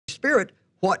Spirit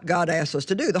what God asks us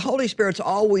to do. The Holy Spirit's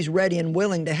always ready and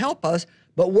willing to help us,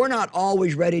 but we're not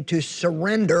always ready to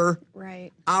surrender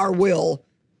our will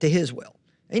to His will.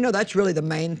 And, you know, that's really the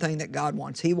main thing that God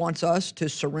wants. He wants us to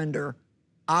surrender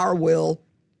our will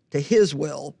to His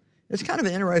will. It's kind of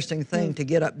an interesting thing to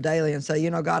get up daily and say, you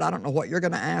know, God, I don't know what you're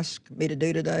going to ask me to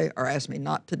do today or ask me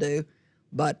not to do,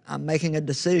 but I'm making a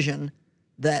decision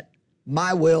that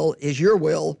my will is your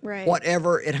will,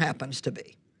 whatever it happens to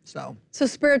be. So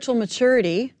spiritual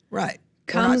maturity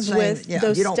comes with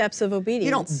those steps of obedience.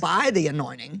 You don't buy the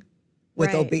anointing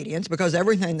with obedience, because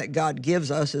everything that God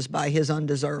gives us is by His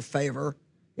undeserved favor.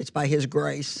 It's by His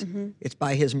grace. It's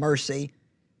by His mercy.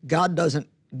 God doesn't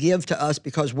give to us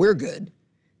because we're good.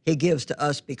 He gives to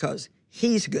us because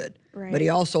He's good. But He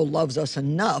also loves us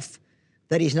enough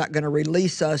that He's not going to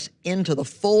release us into the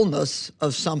fullness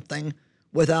of something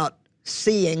without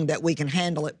seeing that we can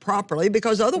handle it properly,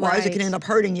 because otherwise it can end up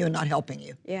hurting you and not helping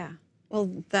you. Yeah. Well,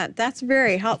 that's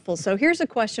very helpful. So here's a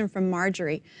question from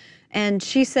Marjorie. And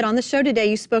she said, on the show today,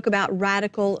 you spoke about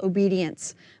radical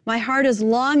obedience. My heart is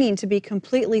longing to be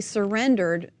completely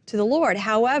surrendered to the Lord.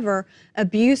 However,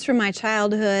 abuse from my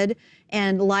childhood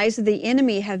and lies of the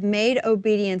enemy have made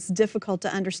obedience difficult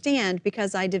to understand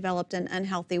because I developed in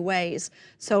unhealthy ways.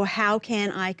 So how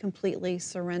can I completely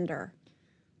surrender?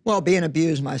 Well, being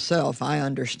abused myself, I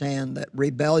understand that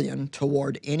rebellion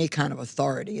toward any kind of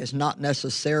authority is not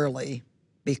necessarily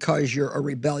because you're a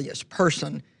rebellious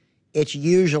person. It's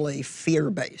usually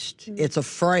fear-based. It's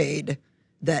afraid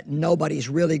that nobody's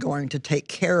really going to take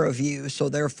care of you, so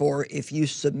therefore, if you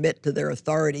submit to their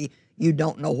authority, you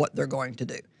don't know what they're going to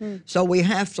do. So we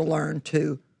have to learn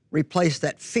to replace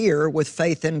that fear with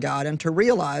faith in God, and to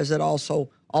realize that also,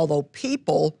 although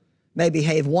people may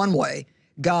behave one way,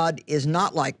 God is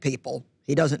not like people.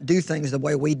 He doesn't do things the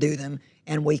way we do them,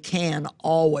 and we can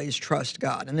always trust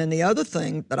God. And then the other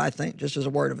thing that I think, just as a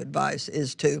word of advice,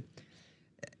 is to,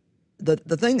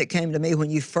 the thing that came to me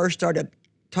when you first started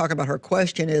talking about her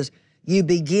question is, you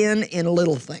begin in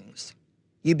little things.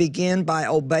 You begin by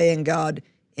obeying God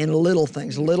in little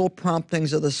things, little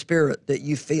promptings of the Spirit that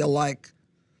you feel like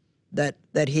that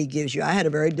He gives you. I had a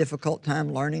very difficult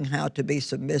time learning how to be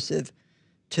submissive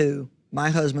to my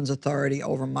husband's authority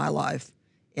over my life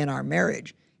in our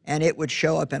marriage. And it would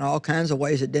show up in all kinds of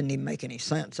ways that didn't even make any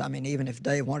sense. I mean, even if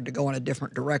Dave wanted to go in a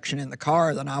different direction in the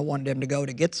car than I wanted him to go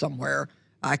to get somewhere,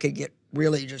 I could get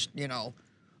really just, you know,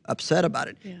 upset about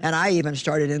it. And I even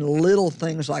started in little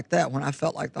things like that when I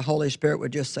felt like the Holy Spirit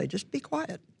would just say, just be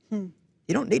quiet. You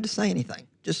don't need to say anything.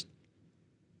 Just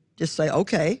say,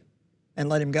 okay, and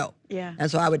let him go.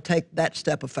 And so I would take that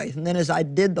step of faith. And then as I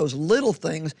did those little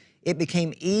things, it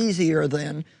became easier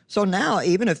then. So now,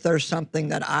 even if there's something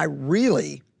that I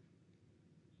really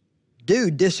do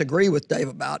disagree with Dave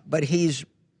about, but he's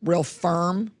real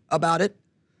firm about it,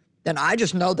 then I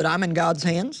just know that I'm in God's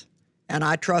hands, and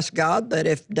I trust God that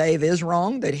if Dave is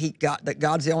wrong, that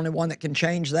God's the only one that can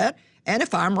change that. And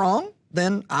if I'm wrong,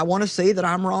 then I want to see that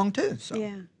I'm wrong too.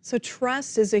 So. So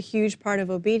trust is a huge part of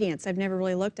obedience. I've never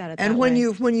really looked at it that way.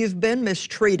 And when you've been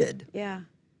mistreated,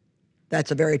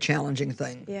 that's a very challenging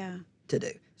thing to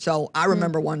do. So I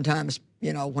remember one time,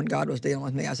 you know, when God was dealing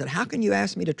with me, I said, how can you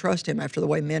ask me to trust Him after the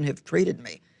way men have treated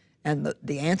me? And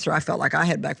the answer I felt like I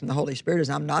had back from the Holy Spirit is,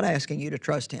 I'm not asking you to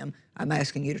trust Him. I'm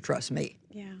asking you to trust me.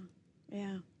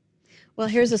 Well,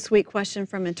 here's a sweet question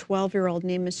from a 12-year-old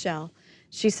named Michelle.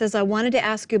 She says, I wanted to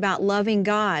ask you about loving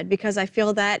God because I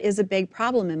feel that is a big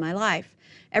problem in my life.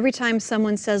 Every time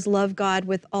someone says love God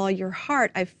with all your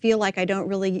heart, I feel like I don't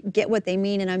really get what they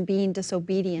mean and I'm being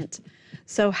disobedient.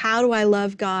 So how do I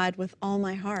love God with all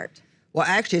my heart? Well,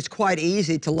 actually, it's quite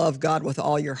easy to love God with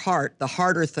all your heart. The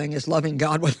harder thing is loving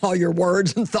God with all your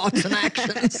words and thoughts and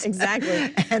actions.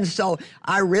 Exactly. And so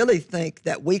I really think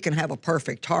that we can have a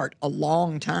perfect heart a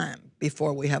long time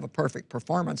before we have a perfect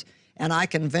performance. And I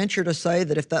can venture to say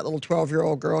that if that little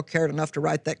 12-year-old girl cared enough to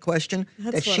write that question,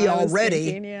 that she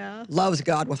already loves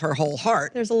God with her whole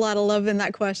heart. There's a lot of love in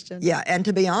that question. Yeah, and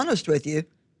to be honest with you,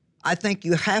 I think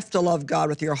you have to love God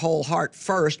with your whole heart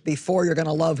first before you're going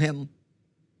to love Him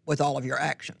with all of your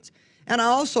actions. And I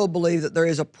also believe that there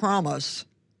is a promise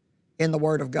in the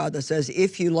Word of God that says,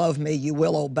 if you love me, you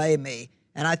will obey me.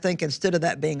 And I think instead of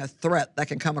that being a threat, that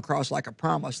can come across like a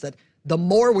promise that the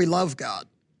more we love God,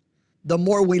 the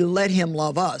more we let Him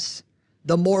love us,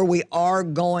 the more we are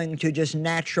going to just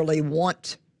naturally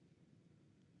want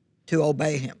to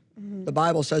obey Him. The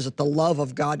Bible says that the love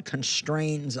of God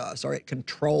constrains us, or it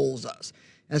controls us.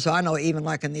 And so I know even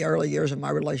like in the early years of my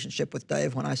relationship with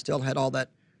Dave, when I still had all that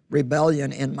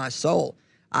rebellion in my soul,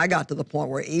 I got to the point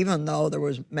where even though there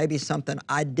was maybe something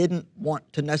I didn't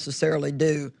want to necessarily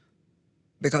do,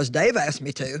 because Dave asked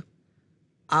me to.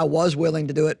 I was willing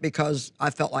to do it because I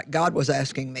felt like God was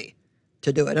asking me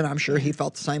to do it. And I'm sure he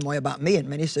felt the same way about me in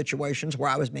many situations where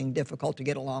I was being difficult to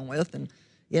get along with. And,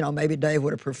 you know, maybe Dave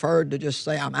would have preferred to just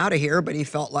say, I'm out of here, but he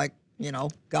felt like, you know,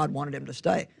 God wanted him to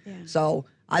stay. Yeah. So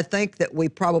I think that we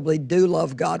probably do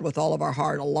love God with all of our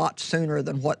heart a lot sooner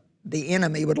than what the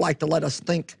enemy would like to let us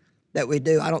think that we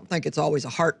do. I don't think it's always a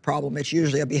heart problem. It's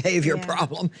usually a behavior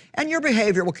problem. And your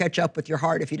behavior will catch up with your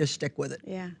heart if you just stick with it.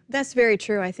 Yeah, that's very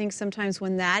true. I think sometimes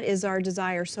when that is our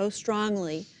desire so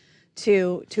strongly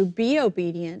to be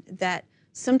obedient, that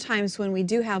sometimes when we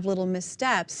do have little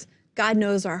missteps, God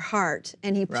knows our heart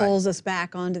and he pulls us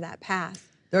back onto that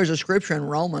path. There's a scripture in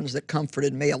Romans that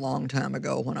comforted me a long time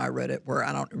ago when I read it, where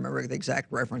I don't remember the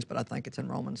exact reference, but I think it's in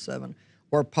Romans 7,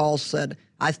 where Paul said,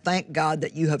 I thank God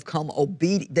that you have become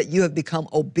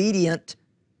obedient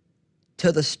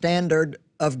to the standard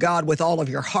of God with all of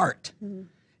your heart. Mm-hmm.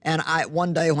 And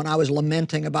one day when I was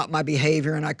lamenting about my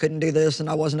behavior and I couldn't do this and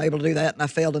I wasn't able to do that and I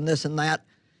failed in this and that,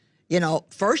 you know,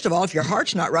 first of all, if your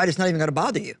heart's not right, it's not even going to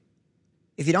bother you.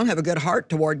 If you don't have a good heart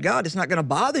toward God, it's not going to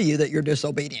bother you that you're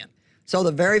disobedient. So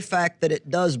the very fact that it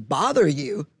does bother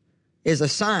you is a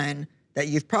sign that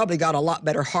you've probably got a lot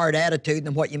better heart attitude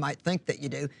than what you might think that you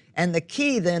do. And the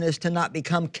key then is to not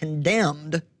become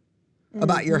condemned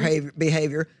about your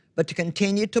behavior, but to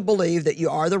continue to believe that you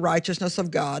are the righteousness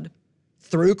of God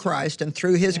through Christ and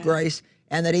through his grace,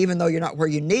 and that even though you're not where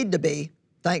you need to be,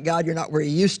 thank God you're not where you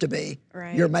used to be.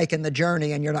 Right. You're making the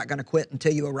journey and you're not going to quit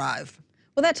until you arrive.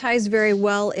 Well, that ties very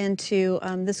well into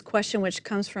this question, which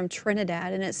comes from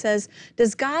Trinidad, and it says,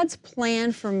 does God's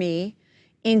plan for me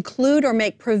include or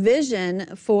make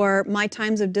provision for my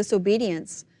times of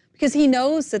disobedience? Because he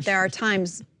knows that there are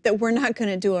times that we're not going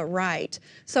to do it right.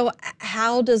 So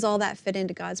how does all that fit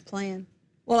into God's plan?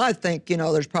 Well, I think, you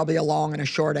know, there's probably a long and a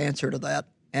short answer to that,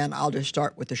 and I'll just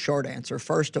start with the short answer.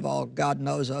 First of all, God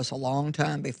knows us a long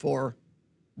time before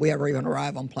we ever even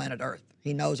arrive on planet Earth.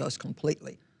 He knows us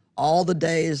completely. All the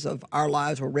days of our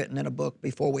lives were written in a book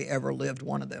before we ever lived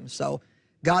one of them. So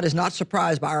God is not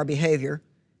surprised by our behavior,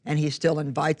 and he still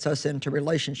invites us into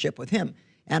relationship with him.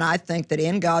 And I think that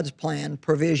in God's plan,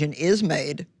 provision is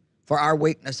made for our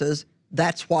weaknesses.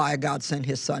 That's why God sent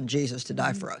his son Jesus to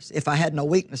die for us. If I had no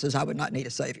weaknesses, I would not need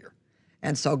a Savior.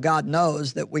 And so God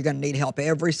knows that we're going to need help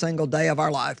every single day of our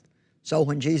life. So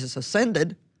when Jesus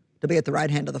ascended to be at the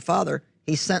right hand of the Father,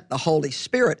 he sent the Holy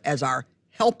Spirit as our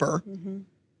helper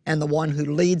and the one who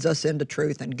leads us into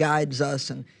truth and guides us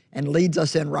and leads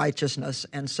us in righteousness.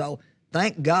 And so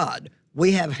thank God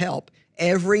we have help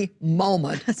every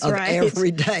moment of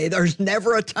every day. There's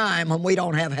never a time when we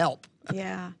don't have help.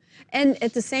 Yeah. And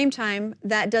at the same time,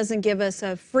 that doesn't give us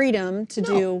a freedom to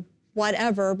do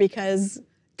whatever, because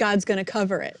God's going to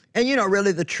cover it. And you know,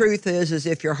 really the truth is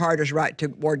if your heart is right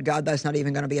toward God, that's not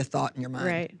even going to be a thought in your mind.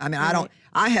 Right. I mean,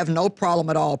 I have no problem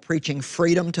at all preaching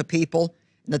freedom to people,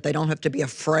 that they don't have to be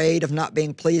afraid of not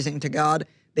being pleasing to God,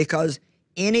 because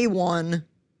anyone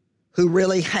who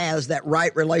really has that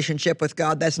right relationship with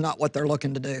God, that's not what they're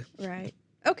looking to do. Right.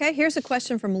 Okay, here's a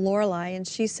question from Lorelei, and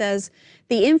she says,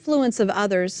 the influence of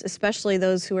others, especially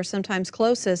those who are sometimes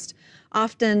closest,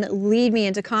 often lead me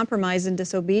into compromise and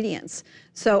disobedience.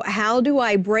 So how do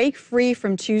I break free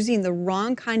from choosing the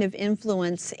wrong kind of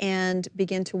influence and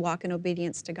begin to walk in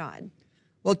obedience to God?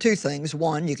 Well, two things.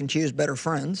 One, you can choose better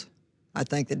friends. I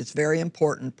think that it's very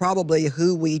important. Probably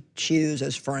who we choose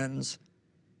as friends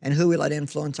and who we let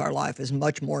influence our life is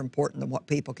much more important than what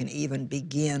people can even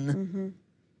begin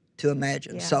to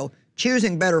imagine. Yeah. So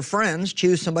choosing better friends,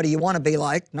 choose somebody you want to be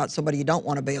like, not somebody you don't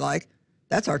want to be like.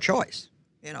 That's our choice,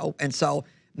 you know. And so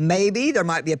maybe there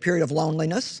might be a period of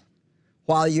loneliness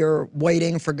while you're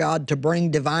waiting for God to bring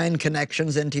divine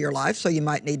connections into your life. So you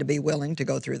might need to be willing to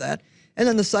go through that. And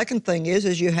then the second thing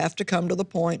is you have to come to the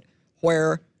point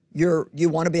where you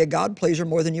want to be a God pleaser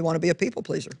more than you want to be a people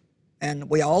pleaser. And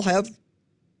we all have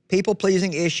people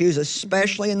pleasing issues,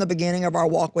 especially in the beginning of our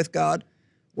walk with God.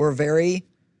 We're very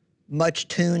much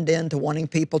tuned in to wanting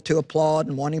people to applaud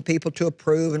and wanting people to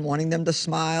approve and wanting them to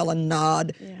smile and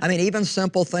nod. Yeah. I mean, even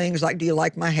simple things like, do you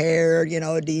like my hair? You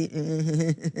know,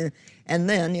 and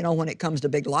then, you know, when it comes to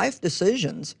big life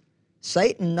decisions,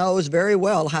 Satan knows very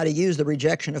well how to use the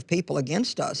rejection of people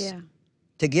against us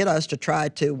to get us to try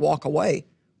to walk away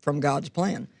from God's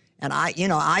plan. And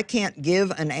I can't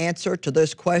give an answer to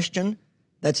this question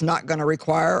that's not going to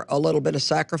require a little bit of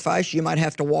sacrifice. You might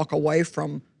have to walk away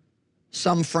from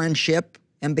some friendship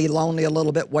and be lonely a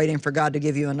little bit waiting for God to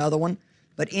give you another one.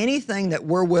 But anything that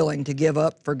we're willing to give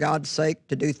up for God's sake,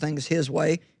 to do things his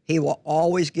way, he will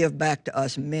always give back to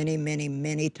us many, many,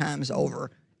 many times over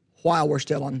while we're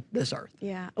still on this earth.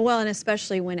 Yeah, well, and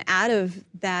especially when out of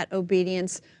that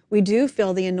obedience, we do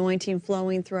feel the anointing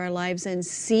flowing through our lives and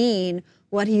seeing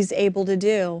what He's able to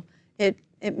do.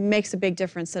 It makes a big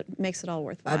difference. It makes it all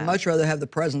worthwhile. I'd much rather have the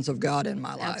presence of God in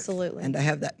my life. Absolutely. And to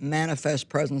have that manifest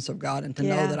presence of God and to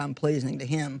know that I'm pleasing to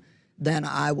Him than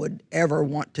I would ever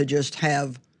want to just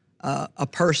have a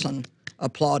person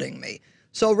applauding me.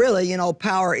 So really, you know,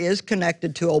 power is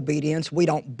connected to obedience. We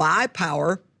don't buy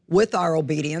power with our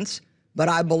obedience, but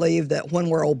I believe that when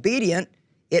we're obedient,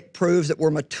 it proves that we're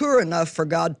mature enough for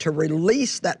God to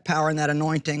release that power and that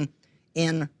anointing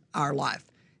in our life.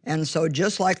 And so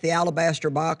just like the alabaster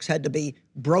box had to be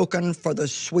broken for the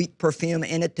sweet perfume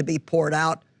in it to be poured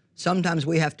out, sometimes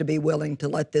we have to be willing to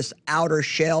let this outer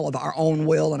shell of our own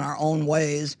will and our own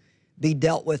ways be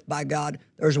dealt with by God.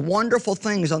 There's wonderful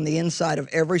things on the inside of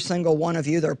every single one of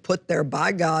you. They're put there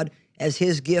by God as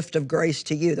His gift of grace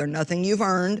to you. They're nothing you've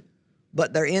earned,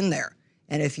 but they're in there.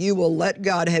 And if you will let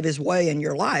God have His way in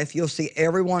your life, you'll see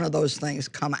every one of those things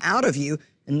come out of you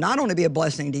and not only be a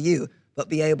blessing to you, but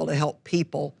be able to help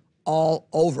people all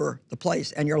over the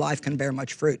place, and your life can bear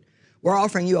much fruit. We're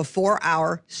offering you a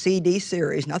 4-hour CD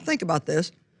series. Now think about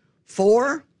this,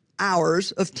 4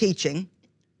 hours of teaching.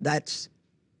 That's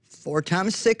 4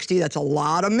 times 60, that's a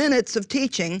lot of minutes of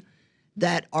teaching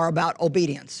that are about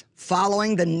obedience,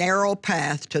 following the narrow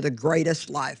path to the greatest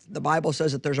life. The Bible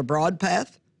says that there's a broad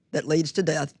path that leads to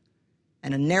death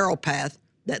and a narrow path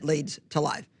that leads to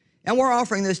life. And we're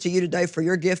offering this to you today for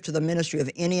your gift to the ministry of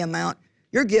any amount.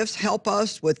 Your gifts help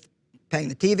us with paying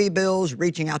the TV bills,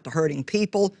 reaching out to hurting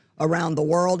people around the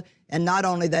world. And not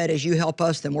only that, as you help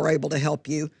us, then we're able to help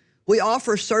you. We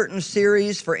offer certain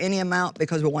series for any amount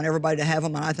because we want everybody to have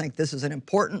them, and I think this is an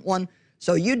important one.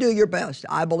 So you do your best.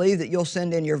 I believe that you'll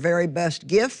send in your very best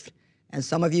gift, and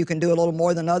some of you can do a little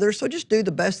more than others, so just do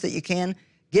the best that you can.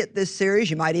 Get this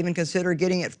series. You might even consider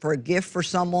getting it for a gift for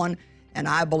someone, and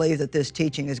I believe that this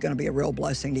teaching is going to be a real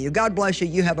blessing to you. God bless you.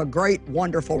 You have a great,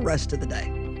 wonderful rest of the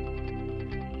day.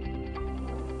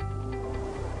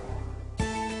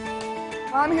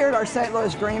 I'm here at our St.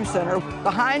 Louis Dream Center.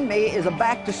 Behind me is a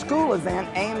back-to-school event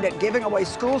aimed at giving away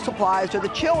school supplies to the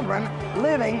children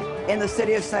living in the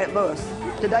city of St. Louis.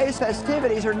 Today's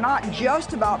festivities are not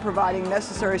just about providing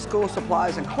necessary school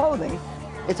supplies and clothing.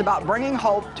 It's about bringing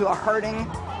hope to a hurting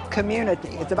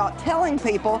community. It's about telling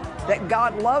people that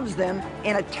God loves them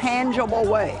in a tangible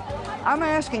way. I'm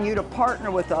asking you to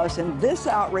partner with us in this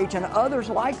outreach and others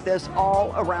like this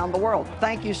all around the world.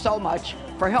 Thank you so much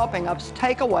for helping us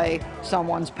take away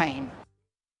someone's pain.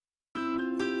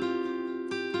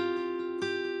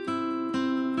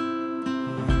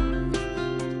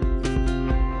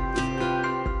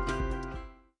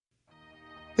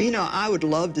 But you know, I would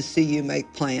love to see you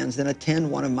make plans and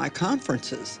attend one of my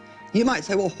conferences. You might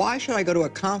say, well, why should I go to a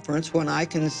conference when I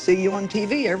can see you on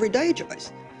TV every day,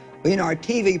 Joyce? Well, you know, our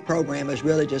TV program is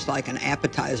really just like an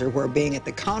appetizer where being at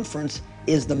the conference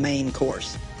is the main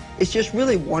course. It's just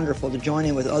really wonderful to join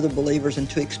in with other believers and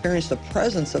to experience the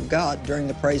presence of God during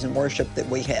the praise and worship that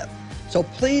we have. So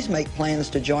please make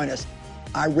plans to join us.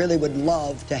 I really would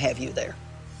love to have you there.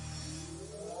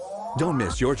 Don't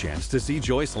miss your chance to see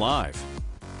Joyce live.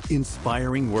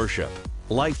 Inspiring worship,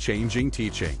 life-changing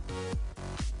teaching.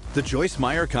 The Joyce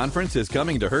Meyer Conference is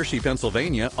coming to Hershey,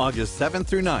 Pennsylvania, August 7th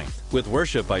through 9th, with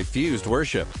worship by Fused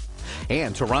Worship.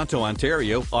 And Toronto,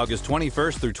 Ontario, August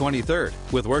 21st through 23rd,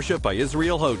 with worship by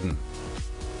Israel Houghton.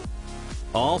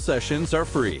 All sessions are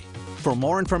free. For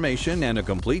more information and a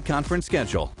complete conference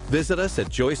schedule, visit us at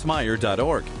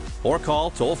joycemeyer.org or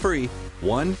call toll-free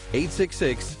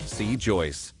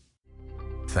 1-866-SEE-JOYCE.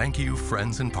 Thank you,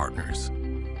 friends and partners.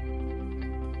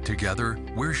 Together,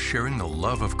 we're sharing the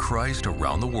love of Christ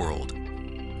around the world.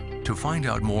 To find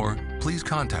out more, please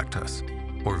contact us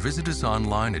or visit us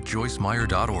online at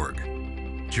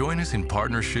joycemeyer.org. Join us in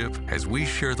partnership as we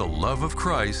share the love of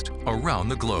Christ around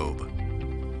the globe.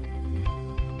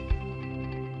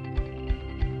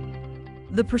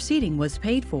 The proceeding was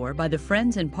paid for by the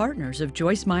friends and partners of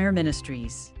Joyce Meyer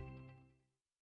Ministries.